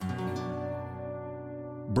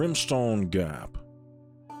Brimstone Gap,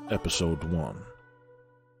 Episode 1.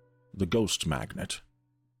 The Ghost Magnet.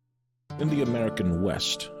 In the American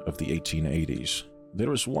West of the 1880s,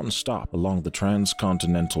 there is one stop along the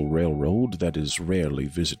Transcontinental Railroad that is rarely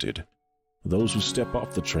visited. Those who step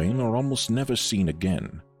off the train are almost never seen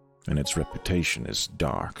again, and its reputation is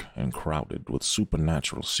dark and crowded with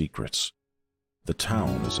supernatural secrets. The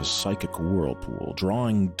town is a psychic whirlpool,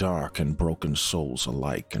 drawing dark and broken souls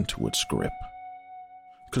alike into its grip.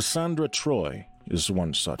 Cassandra Troy is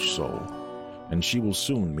one such soul, and she will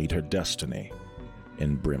soon meet her destiny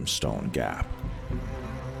in Brimstone Gap.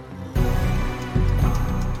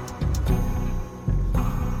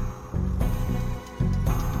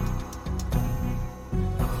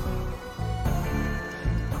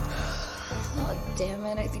 Oh, damn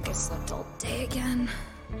it, I think I slept all day again.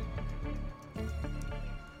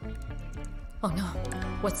 Oh no,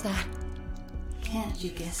 what's that? Can't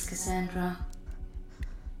you guess, Cassandra?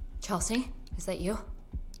 Chelsea, is that you?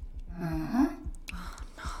 Uh-huh. Oh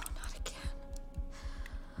no, not again.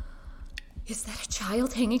 Is that a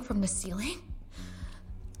child hanging from the ceiling?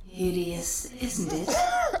 Hideous, isn't it?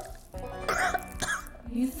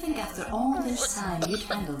 You think after all this time you'd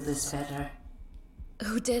handle this better.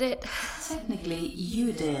 Who did it? Technically,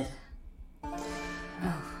 you did.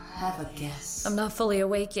 Oh, have a guess. I'm not fully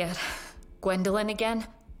awake yet. Gwendolyn again?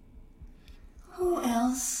 Who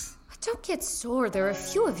else? Don't get sore. There are a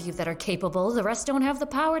few of you that are capable. The rest don't have the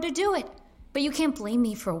power to do it. But you can't blame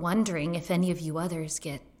me for wondering if any of you others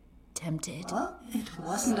get tempted. Well, it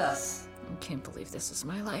wasn't us. I can't believe this is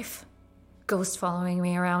my life. Ghost following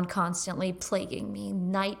me around constantly, plaguing me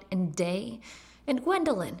night and day. And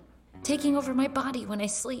Gwendolyn, taking over my body when I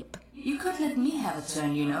sleep. You could let me have a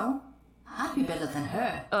turn, you know. I'd be better than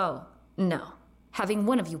her. Oh, no. Having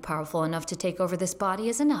one of you powerful enough to take over this body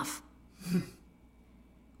is enough.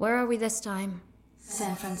 Where are we this time?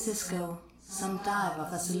 San Francisco. Some dive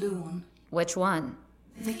of a saloon. Which one?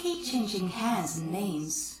 They keep changing hands and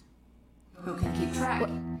names. Who can keep track?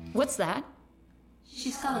 What's that?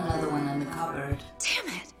 She's got another one in the cupboard.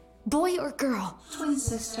 Damn it! Boy or girl? Twin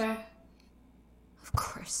sister. Of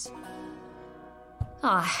course.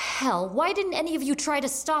 Ah, hell, why didn't any of you try to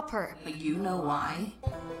stop her? But you know why.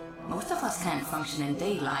 Most of us can't function in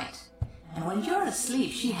daylight. And when you're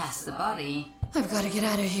asleep, she has the body. I've got to get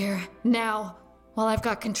out of here. Now. While I've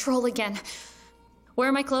got control again. Where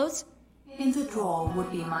are my clothes? In the drawer would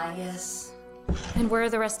be my guess. And where are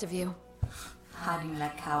the rest of you? Hiding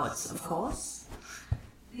like cowards, of course.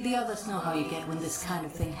 The others know how you get when this kind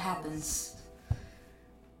of thing happens.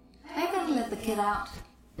 I gotta let the kid out.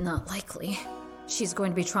 Not likely. She's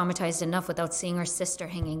going to be traumatized enough without seeing her sister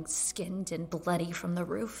hanging skinned and bloody from the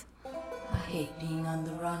roof. I hate being on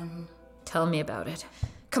the run. Tell me about it.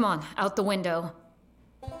 Come on, out the window.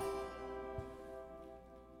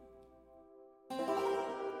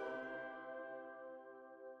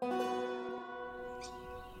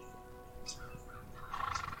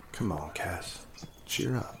 Come on, Cass.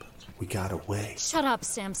 Cheer up. We got away. Shut up,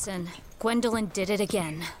 Samson. Gwendolyn did it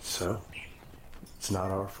again. So? It's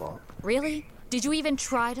not our fault. Really? Did you even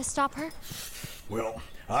try to stop her? Well,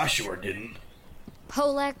 I sure didn't.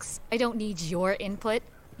 Polex, I don't need your input.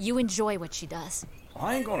 You enjoy what she does.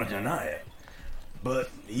 I ain't gonna deny it. But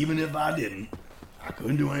even if I didn't, I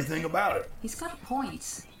couldn't do anything about it. He's got a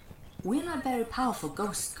point. We're not very powerful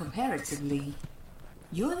ghosts comparatively.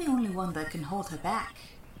 You're the only one that can hold her back.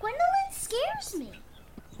 Gwendolyn scares me.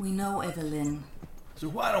 We know, Evelyn. So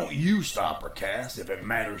why don't you stop her, Cass, if it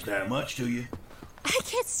matters that much to you? I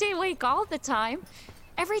can't stay awake all the time.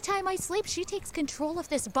 Every time I sleep, she takes control of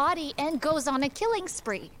this body and goes on a killing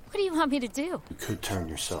spree. What do you want me to do? You could turn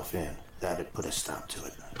yourself in. That'd put a stop to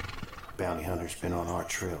it. Bounty hunter's been on our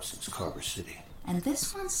trail since Carver City. And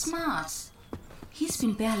this one's smart. He's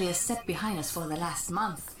been barely a step behind us for the last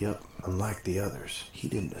month. Yep, unlike the others, he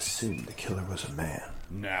didn't assume the killer was a man.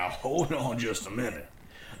 Now, hold on just a minute.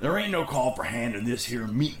 There ain't no call for handing this here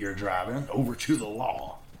meat you're driving over to the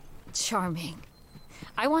law. Charming.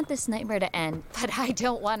 I want this nightmare to end, but I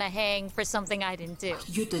don't want to hang for something I didn't do.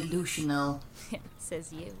 You're delusional.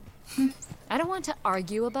 Says you. I don't want to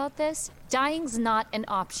argue about this. Dying's not an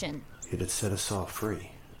option. It'd set us all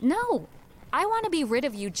free. No. I want to be rid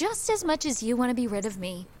of you just as much as you want to be rid of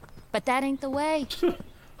me. But that ain't the way.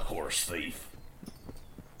 Horse thief.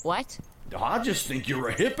 What? I just think you're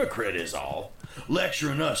a hypocrite is all.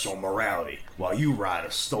 Lecturing us on morality while you ride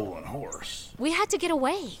a stolen horse. We had to get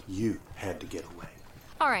away. You had to get away.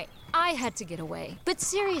 All right, I had to get away. But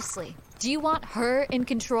seriously, do you want her in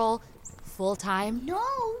control full time? No.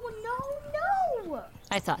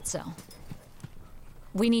 I thought so.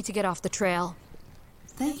 We need to get off the trail.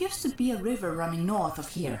 There used to be a river running north of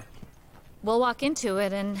here. We'll walk into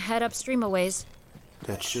it and head upstream a ways.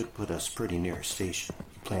 That should put us pretty near a station.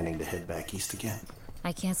 Planning to head back east again?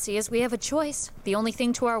 I can't see as we have a choice. The only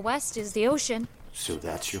thing to our west is the ocean. So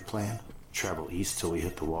that's your plan? Travel east till we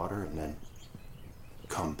hit the water and then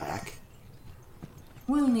come back?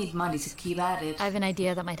 We'll need money to keep at it. I have an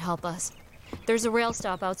idea that might help us. There's a rail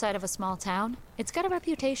stop outside of a small town. It's got a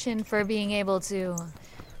reputation for being able to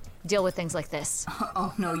deal with things like this.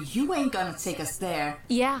 Oh no, you ain't gonna take us there.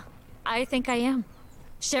 Yeah, I think I am.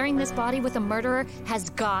 Sharing this body with a murderer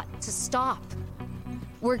has got to stop.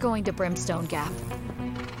 We're going to Brimstone Gap.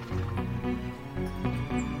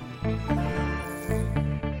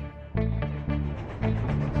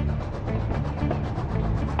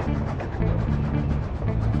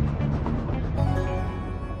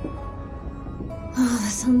 Oh, the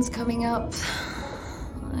sun's coming up.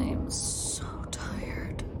 I'm so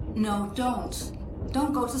tired. No, don't.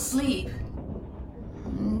 Don't go to sleep. I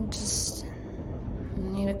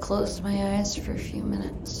need to close my eyes for a few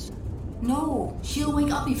minutes. No, she'll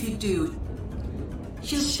wake up if you do.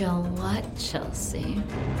 She'll what, Chelsea?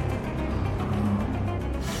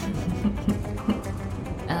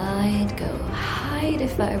 I'd go hide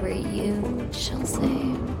if I were you,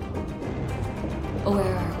 Chelsea.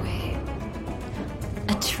 Where are we?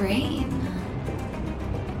 A train?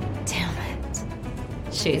 Damn it.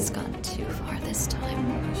 She's gone too far this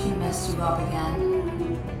time. She messed you up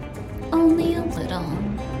again. Only a little.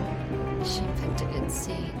 She picked a good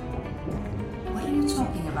seat. What are you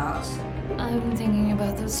talking about? I'm thinking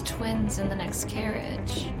about those twins in the next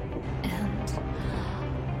carriage. And...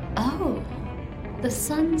 oh, the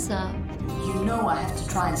sun's up. You know I have to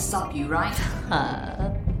try and stop you, right?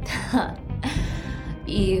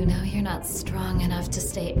 You know you're not strong enough to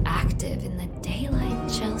stay active in the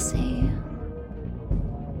daylight, Chelsea.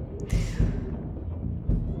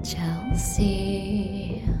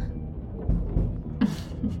 Chelsea.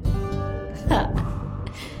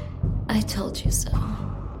 I told you so.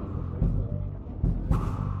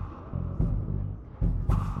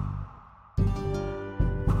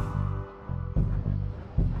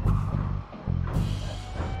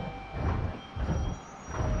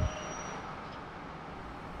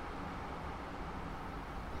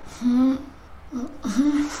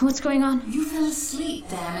 What's going on? You fell asleep,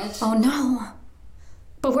 damn it. Oh no.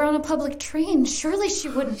 But we're on a public train. Surely she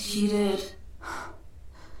wouldn't. She did.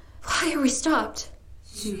 Why are we stopped?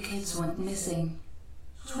 2 kids went missing.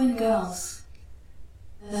 Twin girls.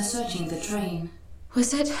 They're searching the train.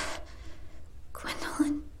 Was it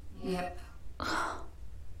Gwendolyn? Yep.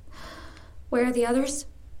 Where are the others?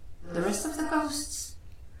 The rest of the ghosts?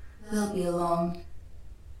 They'll be along.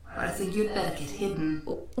 But I think you'd better get hidden.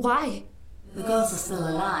 Why? The girls are still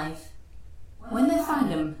alive. When they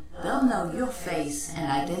find them, they'll know your face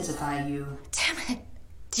and identify you. Damn it.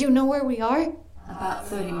 Do you know where we are? About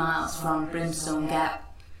 30 miles from Brimstone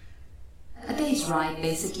Gap. A day's ride,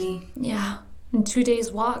 basically. Yeah, and 2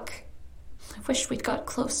 days walk. I wish we'd got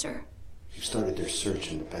closer. You started their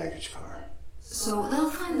search in the baggage car. So they'll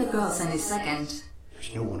find the girls any second.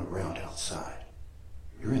 There's no one around outside.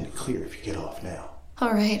 You're in the clear if you get off now.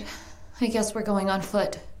 All right, I guess we're going on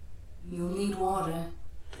foot. You'll need water.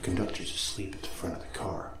 The conductor's asleep at the front of the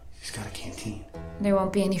car. He's got a canteen. There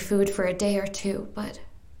won't be any food for a day or two, but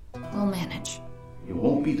we'll manage. It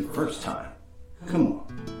won't be the first time. Come on.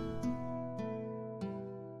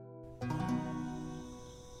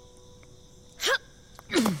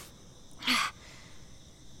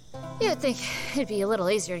 You'd think it'd be a little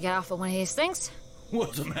easier to get off of one of these things.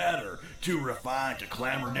 What's the matter? Too refined to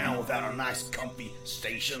clamber down without a nice comfy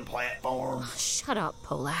station platform? Shut up,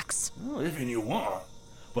 Polax. Well, if you want.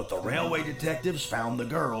 But the railway detectives found the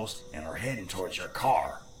girls and are heading towards your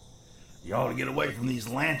car. You ought to get away from these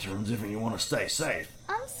lanterns if you want to stay safe.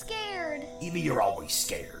 I'm scared. Evie, you're always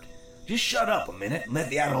scared. Just shut up a minute and let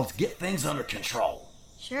the adults get things under control.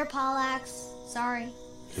 Sure, Pollax. Sorry.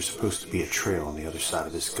 There's supposed to be a trail on the other side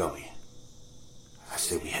of this gully. I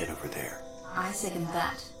say we head over there. I second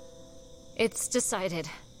that. It's decided.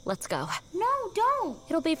 Let's go. No, don't.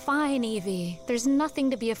 It'll be fine, Evie. There's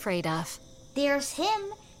nothing to be afraid of. There's him.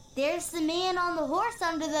 There's the man on the horse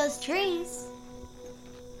under those trees.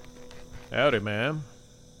 Howdy, ma'am.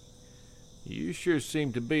 You sure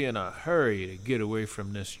seem to be in a hurry to get away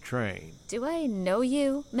from this train. Do I know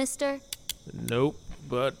you, mister? Nope,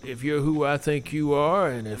 but if you're who I think you are,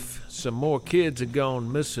 and if some more kids have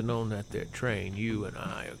gone missing on that there train, you and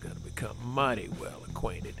I are gonna become mighty well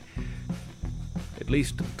acquainted. At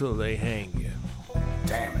least until they hang you.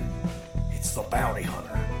 Damn it. It's the bounty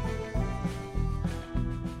hunter.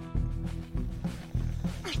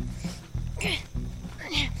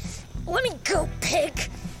 Let me go, pig!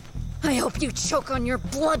 I hope you choke on your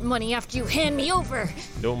blood money after you hand me over.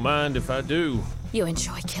 Don't mind if I do. You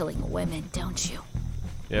enjoy killing women, don't you?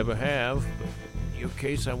 Never have, but in your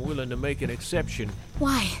case, I'm willing to make an exception.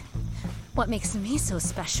 Why? What makes me so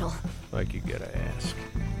special? Like you gotta ask.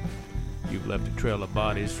 You've left a trail of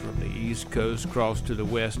bodies from the East Coast, crossed to the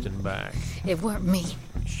West and back. It weren't me.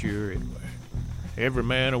 Sure it were. Every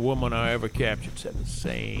man or woman I ever captured said the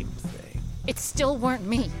same thing. It still weren't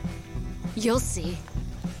me. You'll see.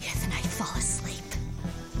 If the night fall asleep.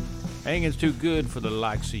 Hanging's too good for the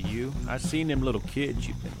likes of you. I seen them little kids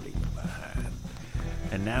you've been leaving behind.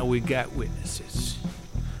 And now we got witnesses.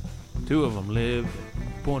 2 of them lived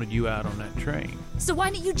and pointed you out on that train. So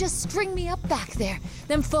why didn't you just string me up back there?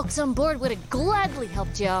 Them folks on board would have gladly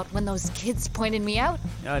helped you out when those kids pointed me out.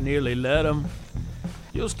 I nearly let them.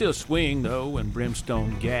 You'll still swing, though, in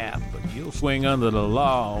Brimstone Gap, but you'll swing under the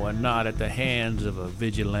law and not at the hands of a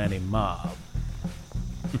vigilante mob.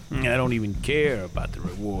 I don't even care about the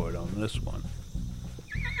reward on this one.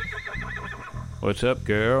 What's up,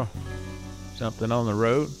 girl? Something on the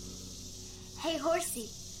road? Hey, Horsey,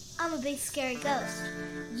 I'm a big scary ghost.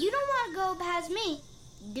 You don't want to go past me,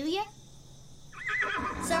 do you?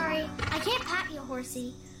 Sorry, I can't pat you,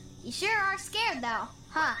 Horsey. You sure are scared, though,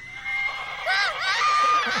 huh?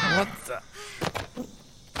 What the?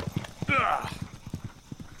 Ugh.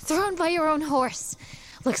 Thrown by your own horse.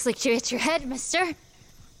 Looks like you hit your head, mister.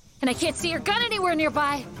 And I can't see your gun anywhere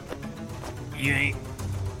nearby. You ain't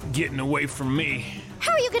getting away from me.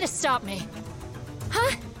 How are you gonna stop me?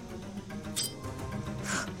 Huh?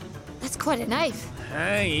 That's quite a knife.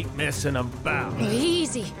 I ain't messing about.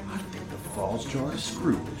 Easy. I think the falls jar of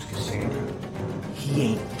screws, Cassandra. He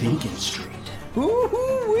ain't thinking straight.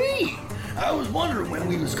 Woo-hoo-wee! I was wondering when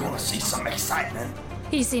we was gonna see some excitement.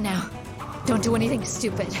 Easy now. Don't do anything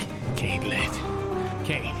stupid. Can't let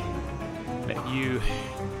you.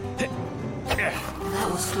 That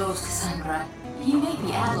was close, Cassandra. He may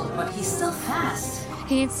be addled, but he's still fast.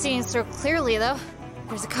 He ain't seeing so clearly, though.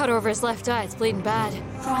 There's a cut over his left eye. It's bleeding bad.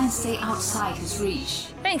 Try and stay outside his reach.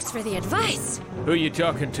 Thanks for the advice. Who you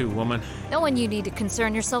talking to, woman? No one you need to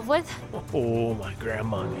concern yourself with. Oh, my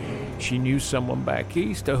grandma. She knew someone back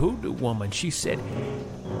east, a hoodoo woman. She said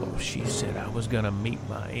I was gonna meet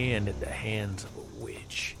my end at the hands of a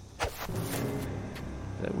witch. Is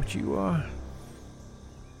that what you are?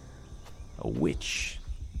 A witch?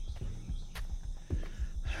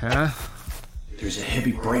 Huh? There's a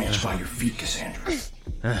heavy branch by your feet, Cassandra.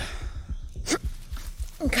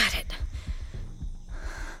 Got it.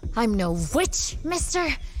 I'm no witch, mister.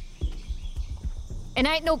 And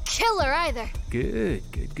I ain't no killer either. Good.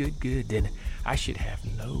 Then I should have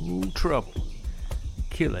no trouble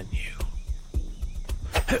killing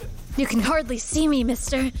you. You can hardly see me,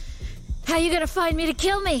 mister. How you gonna find me to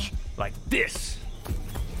kill me? Like this.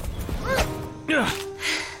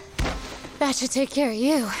 That should take care of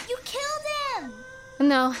you. You killed him!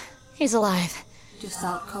 No, he's alive. Just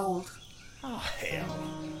out cold. Oh, hell.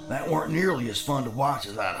 That weren't nearly as fun to watch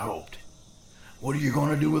as I'd hoped. What are you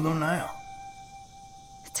gonna do with him now?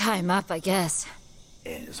 Tie him up, I guess.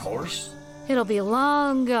 And his horse? It'll be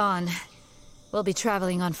long gone. We'll be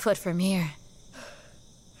traveling on foot from here.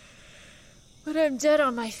 But I'm dead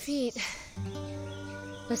on my feet.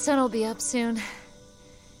 The sun will be up soon.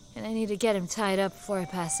 And I need to get him tied up before I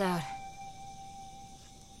pass out.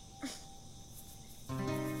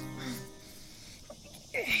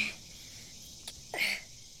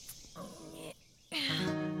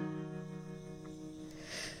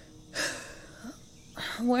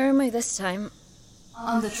 Where am I this time?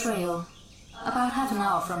 On the trail. About half an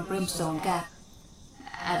hour from Brimstone Gap.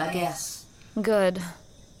 I guess. Good.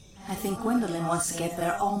 I think Gwendolyn wants to get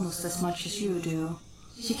there almost as much as you do.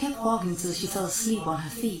 She kept walking till she fell asleep on her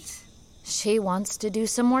feet. She wants to do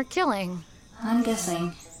some more killing. I'm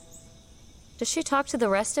guessing. Does she talk to the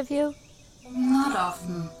rest of you? Not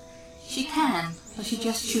often. She can, but she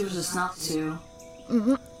just chooses not to.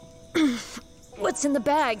 What's in the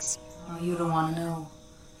bags? Oh, you don't want to know.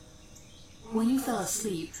 When you fell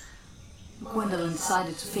asleep, Gwendolyn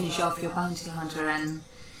decided to finish off your bounty hunter and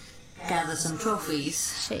gather some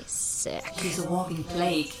trophies. She's sick. She's a walking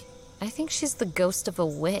plague. I think she's the ghost of a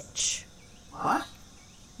witch. What?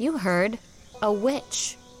 You heard. A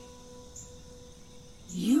witch.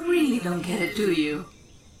 You really don't get it, do you?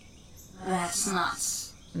 That's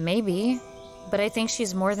nuts. Maybe. But I think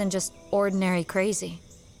she's more than just ordinary crazy.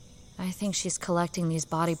 I think she's collecting these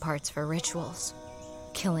body parts for rituals.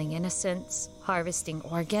 Killing innocents, harvesting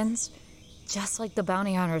organs. Just like the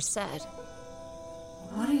bounty hunter said.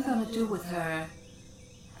 What are you gonna do with her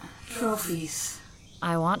trophies?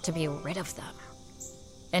 I want to be rid of them.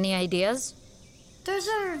 Any ideas? There's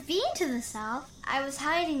a ravine to the south. I was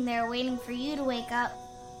hiding there waiting for you to wake up.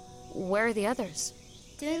 Where are the others?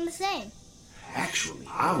 Doing the same. Actually,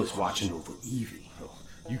 I was watching over Evie.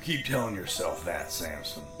 You keep telling yourself that,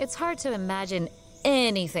 Samson. It's hard to imagine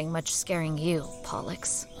anything much scaring you,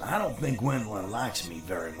 Pollux. I don't think Gwendolyn likes me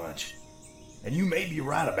very much. And you may be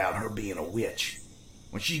right about her being a witch.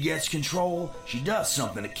 When she gets control, she does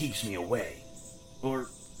something that keeps me away. Or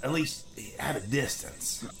at least at a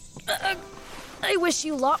distance. I wish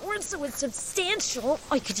you lot weren't so insubstantial.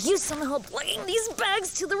 I could use some help lugging these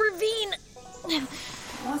bags to the ravine.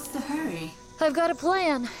 What's the hurry? I've got a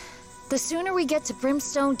plan. The sooner we get to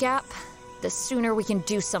Brimstone Gap, the sooner we can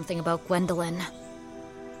do something about Gwendolyn.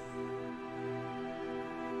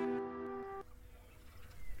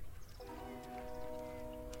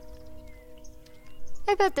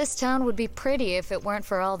 I bet this town would be pretty if it weren't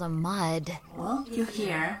for all the mud. Well, you're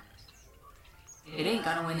here. It ain't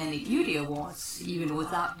gonna win any beauty awards, even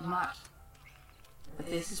without mud. But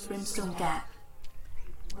this is Brimstone Gap.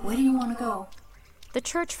 Where do you want to go? The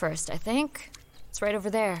church first, I think. It's right over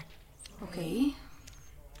there. Okay.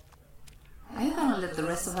 Are you gonna let the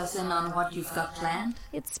rest of us in on what you've got planned?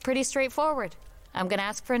 It's pretty straightforward. I'm gonna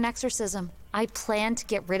ask for an exorcism. I plan to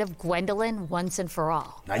get rid of Gwendolyn once and for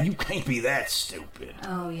all. Now you can't be that stupid.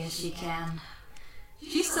 Oh, yes, she can.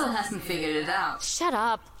 She still hasn't figured it out. Shut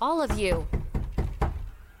up, all of you.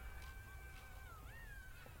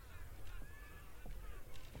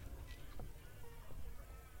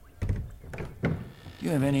 You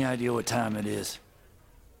have any idea what time it is?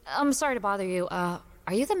 I'm sorry to bother you. Are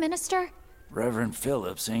you the minister? Reverend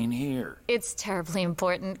Phillips ain't here. It's terribly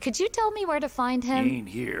important. Could you tell me where to find him? He ain't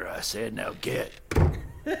here, I said. Now get.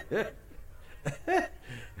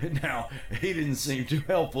 Now, he didn't seem too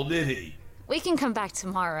helpful, did he? We can come back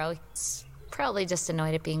tomorrow. He's probably just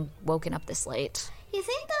annoyed at being woken up this late. You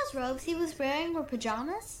think those robes he was wearing were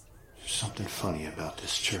pajamas? There's something funny about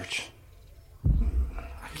this church.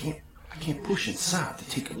 I can't push inside to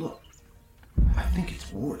take a look. I think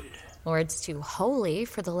it's warded. Or it's too holy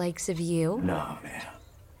for the likes of you. Nah, man.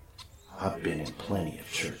 I've been in plenty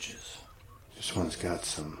of churches. This one's got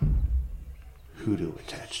some hoodoo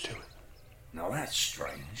attached to it. Now that's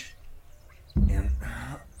strange. And,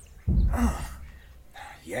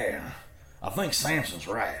 yeah, I think Samson's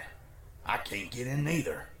right. I can't get in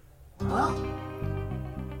neither. Well,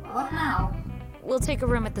 what now? We'll take a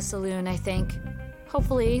room at the saloon, I think.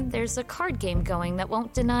 Hopefully, there's a card game going that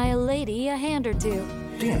won't deny a lady a hand or two.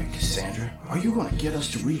 Damn it, Cassandra. Are you gonna get us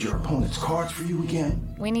to read your opponent's cards for you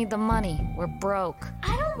again? We need the money. We're broke.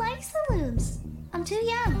 I don't like saloons. I'm too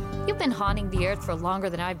young. You've been haunting the earth for longer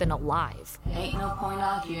than I've been alive. Ain't no point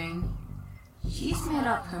arguing. She's made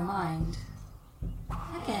up her mind.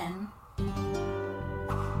 Again.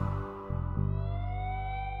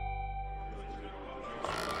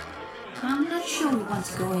 I'm not sure we want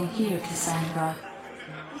to go in here, Cassandra.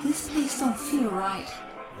 This place don't feel right.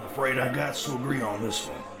 I'm afraid I got to agree on this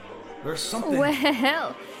one. There's something...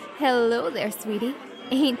 Well, hello there, sweetie.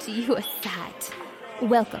 Ain't you a sight?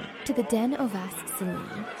 Welcome to the Den of Us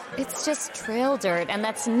Saloon. It's just trail dirt, and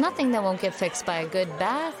that's nothing that won't get fixed by a good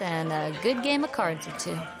bath and a good game of cards or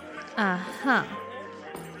two. Uh-huh.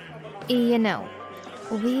 You know,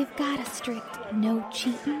 we've got a strict no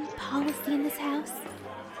cheating policy in this house.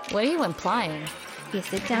 What are you implying? You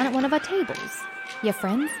sit down at one of our tables. Your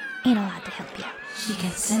friends ain't allowed to help you. She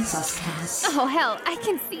can sense us, Cass. Oh, hell, I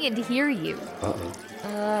can see and hear you.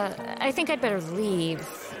 I think I'd better leave.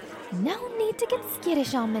 No need to get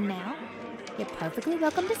skittish on me now. You're perfectly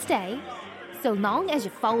welcome to stay, so long as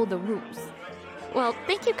you follow the rules. Well,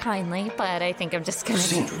 thank you kindly, but I think I'm just gonna...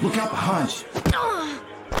 Cassandra, look out behind you.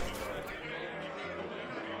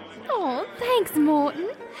 Oh, thanks,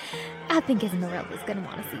 Morton. I think Esmeralda's gonna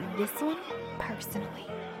want to see this one personally.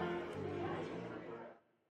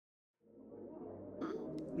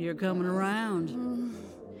 You're coming around.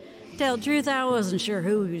 Tell the truth, I wasn't sure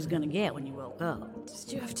who he was gonna get when you woke up.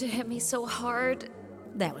 Did you have to hit me so hard?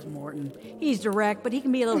 That was Morton. He's direct, but he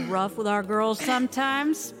can be a little rough with our girls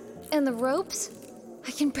sometimes. And the ropes?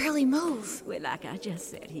 I can barely move. Well, like I just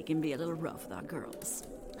said, he can be a little rough with our girls.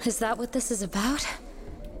 Is that what this is about?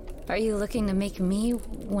 Are you looking to make me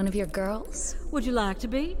one of your girls? Would you like to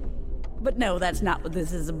be? But no, that's not what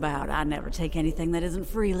this is about. I never take anything that isn't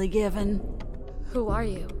freely given. Who are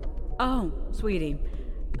you? Oh, sweetie,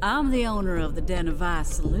 I'm the owner of the Den of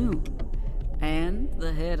Ice Saloon and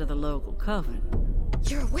the head of the local coven.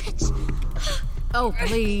 You're a witch. Oh,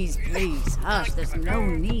 please, please, hush. There's no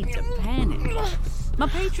need to panic. My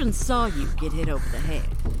patrons saw you get hit over the head.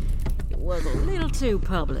 It was a little too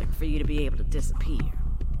public for you to be able to disappear.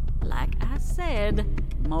 Like I said,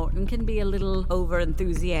 Morton can be a little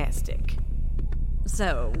over-enthusiastic.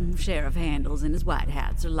 So, Sheriff Handles and his white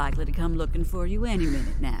hats are likely to come looking for you any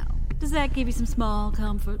minute now. Does that give you some small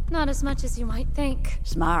comfort? Not as much as you might think.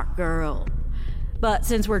 Smart girl. But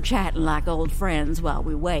since we're chatting like old friends while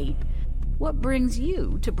we wait, what brings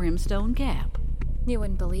you to Brimstone Gap? You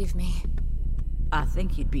wouldn't believe me. I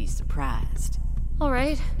think you'd be surprised. All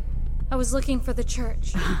right. I was looking for the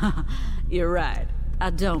church. You're right. I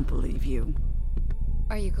don't believe you.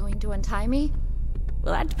 Are you going to untie me?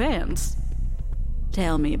 Well, that depends.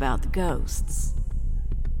 Tell me about the ghosts.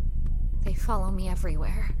 They follow me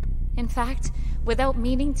everywhere. In fact, without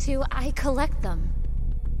meaning to, I collect them.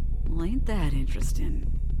 Well, ain't that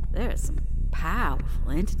interesting? There are some powerful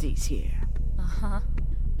entities here. Uh-huh.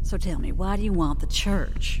 So tell me, why do you want the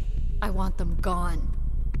church? I want them gone.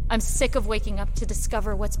 I'm sick of waking up to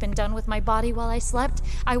discover what's been done with my body while I slept.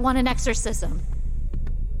 I want an exorcism.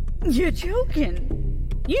 You're joking.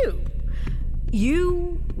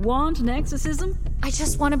 You want an exorcism? I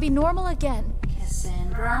just want to be normal again.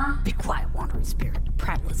 Cassandra? Be quiet, wandering spirit.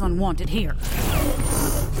 Prattle is unwanted here.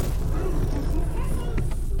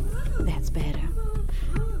 That's better.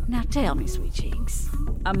 Now tell me, sweet cheeks.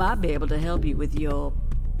 I might be able to help you with your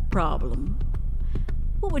problem.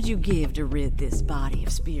 What would you give to rid this body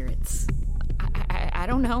of spirits? I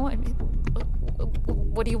don't know. I mean,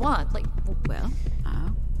 what do you want? Well, I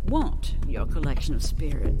want your collection of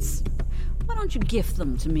spirits. Why don't you gift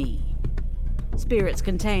them to me? Spirits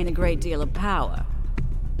contain a great deal of power.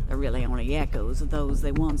 They're really only echoes of those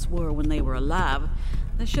they once were when they were alive.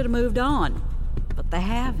 They should have moved on, but they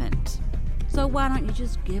haven't. So why don't you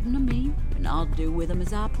just give them to me, and I'll do with them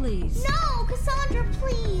as I please. No, Cassandra,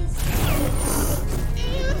 please.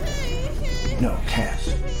 No,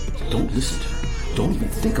 Cass. Don't listen to her. Don't even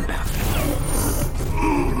think about it.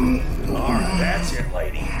 All right, that's it,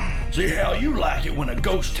 lady. See how you like it when a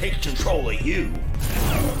ghost takes control of you.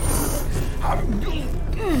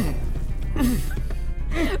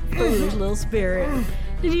 Foolish little spirit.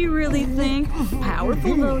 Did you really think,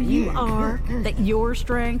 powerful though you are, that your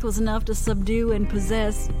strength was enough to subdue and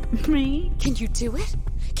possess me? Can you do it?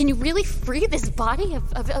 Can you really free this body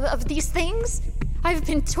of these things? I've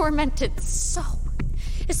been tormented so,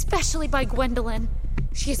 especially by Gwendolyn.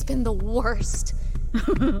 She has been the worst.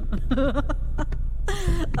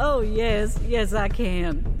 Oh, yes, I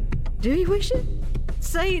can. Do you wish it?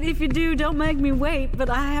 Say it if you do, don't make me wait, but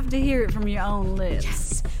I have to hear it from your own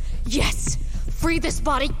lips. Yes! Free this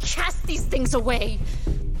body, cast these things away!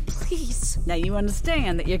 Please. Now you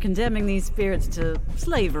understand that you're condemning these spirits to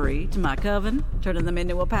slavery to my coven, turning them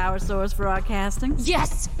into a power source for our casting?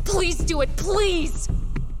 Yes! Please do it, please!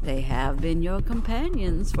 They have been your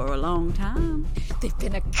companions for a long time. They've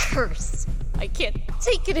been a curse. I can't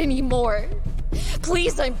take it anymore.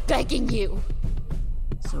 Please, I'm begging you.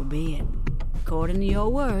 So be it. According to your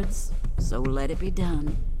words, so let it be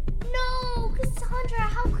done. No, Cassandra,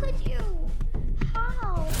 how could you?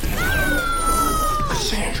 How?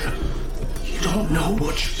 Cassandra, you don't know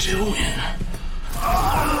what you're doing.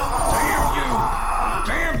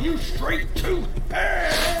 Damn you straight tooth.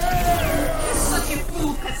 You're such a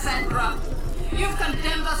fool, Cassandra. You've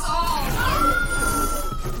condemned us all.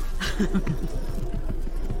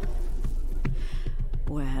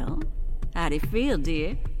 Well, how do you feel,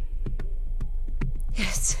 dear?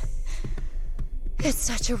 It's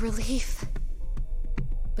such a relief.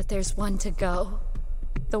 But there's one to go.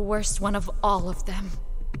 The worst one of all of them.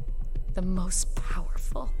 The most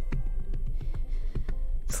powerful.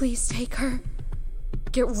 Please take her.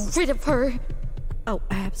 Get rid of her. Oh,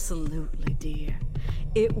 absolutely, dear.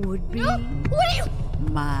 It would be... No! What are you...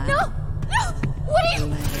 my... No! What are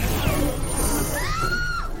you...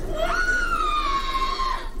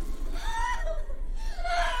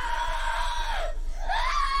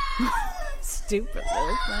 Stupid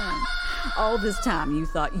little thing. All this time you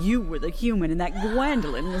thought you were the human and that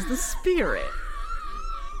Gwendolyn was the spirit.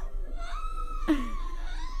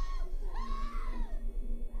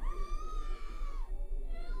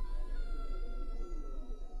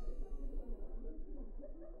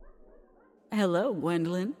 Hello,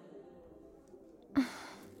 Gwendolyn.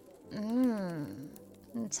 I'm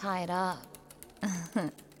tied up.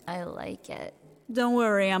 I like it. Don't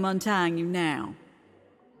worry, I'm untying you now.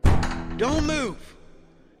 Don't move.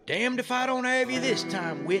 Damned if I don't have you this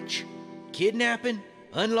time, witch. Kidnapping,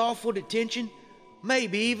 unlawful detention,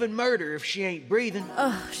 maybe even murder if she ain't breathing.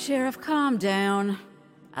 Sheriff, calm down.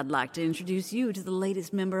 I'd like to introduce you to the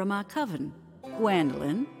latest member of my coven.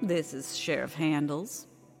 Gwendolyn, this is Sheriff Handles.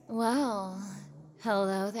 Well,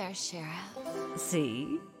 hello there, Sheriff.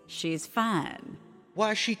 See? She's fine.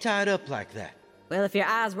 Why's she tied up like that? Well, if your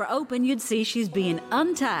eyes were open, you'd see she's being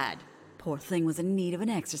untied. Poor thing was in need of an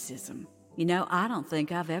exorcism. You know, I don't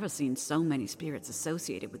think I've ever seen so many spirits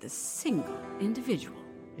associated with a single individual.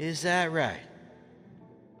 Is that right?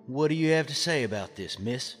 What do you have to say about this,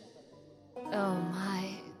 miss? Oh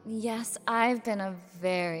my. Yes, I've been a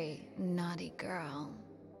very naughty girl.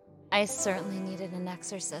 I certainly needed an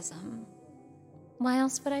exorcism. Why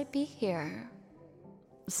else would I be here?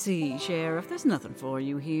 See, Sheriff, there's nothing for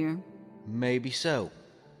you here. Maybe so,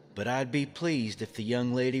 but I'd be pleased if the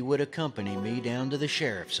young lady would accompany me down to the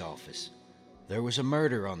sheriff's office. There was a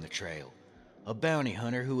murder on the trail, a bounty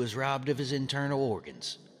hunter who was robbed of his internal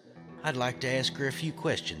organs. I'd like to ask her a few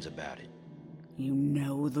questions about it. You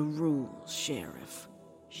know the rules, Sheriff.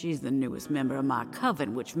 She's the newest member of my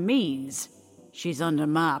coven, which means she's under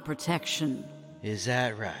my protection. Is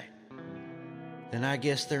that right? Then I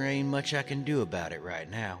guess there ain't much I can do about it right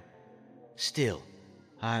now. Still,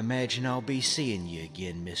 I imagine I'll be seeing you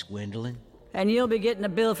again, Miss Gwendolyn. And you'll be getting a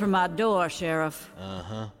bill from my door, Sheriff.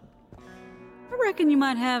 Uh-huh. I reckon you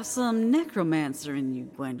might have some necromancer in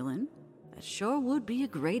you, Gwendolyn. That sure would be a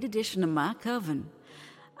great addition to my coven.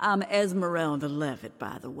 I'm Esmeralda Levitt,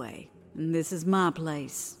 by the way, and this is my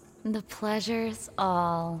place. The pleasure's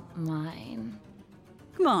all mine.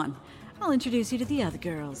 Come on, I'll introduce you to the other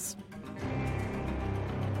girls.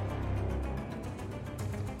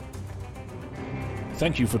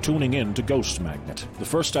 Thank you for tuning in to Ghost Magnet, the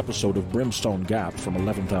first episode of Brimstone Gap from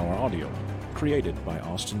 11th Hour Audio, created by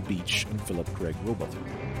Austin Beach and Philip Craig Robotham.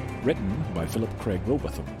 Written by Philip Craig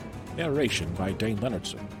Robotham. Narration by Dane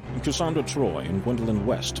Leonardson. And Cassandra Troy and Gwendolyn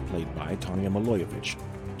West, played by Tanya Maloyevich.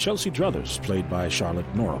 Chelsea Druthers, played by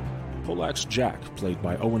Charlotte Norrell. Polax Jack, played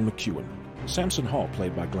by Owen McEwen. Samson Hall,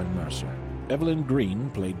 played by Glenn Mercer. Evelyn Green,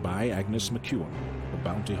 played by Agnes McEwen. The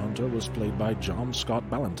Bounty Hunter was played by John Scott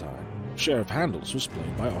Ballantyne. Sheriff Handles was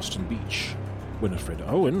played by Austin Beach. Winifred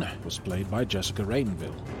Owen was played by Jessica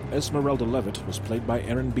Rainville. Esmeralda Levitt was played by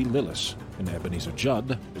Aaron B. Lillis. And Ebenezer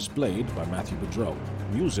Judd was played by Matthew Boudreau.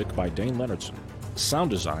 Music by Dane Leonardson. Sound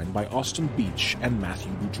design by Austin Beach and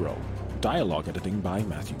Matthew Boudreau. Dialogue editing by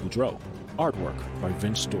Matthew Boudreau. Artwork by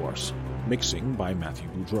Vince Dorse. Mixing by Matthew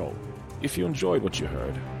Boudreau. If you enjoyed what you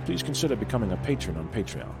heard, please consider becoming a patron on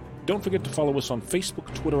Patreon. Don't forget to follow us on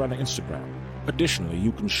Facebook, Twitter, and Instagram. Additionally,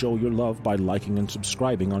 you can show your love by liking and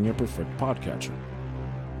subscribing on your preferred podcatcher.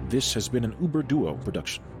 This has been an Uber Duo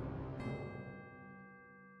production.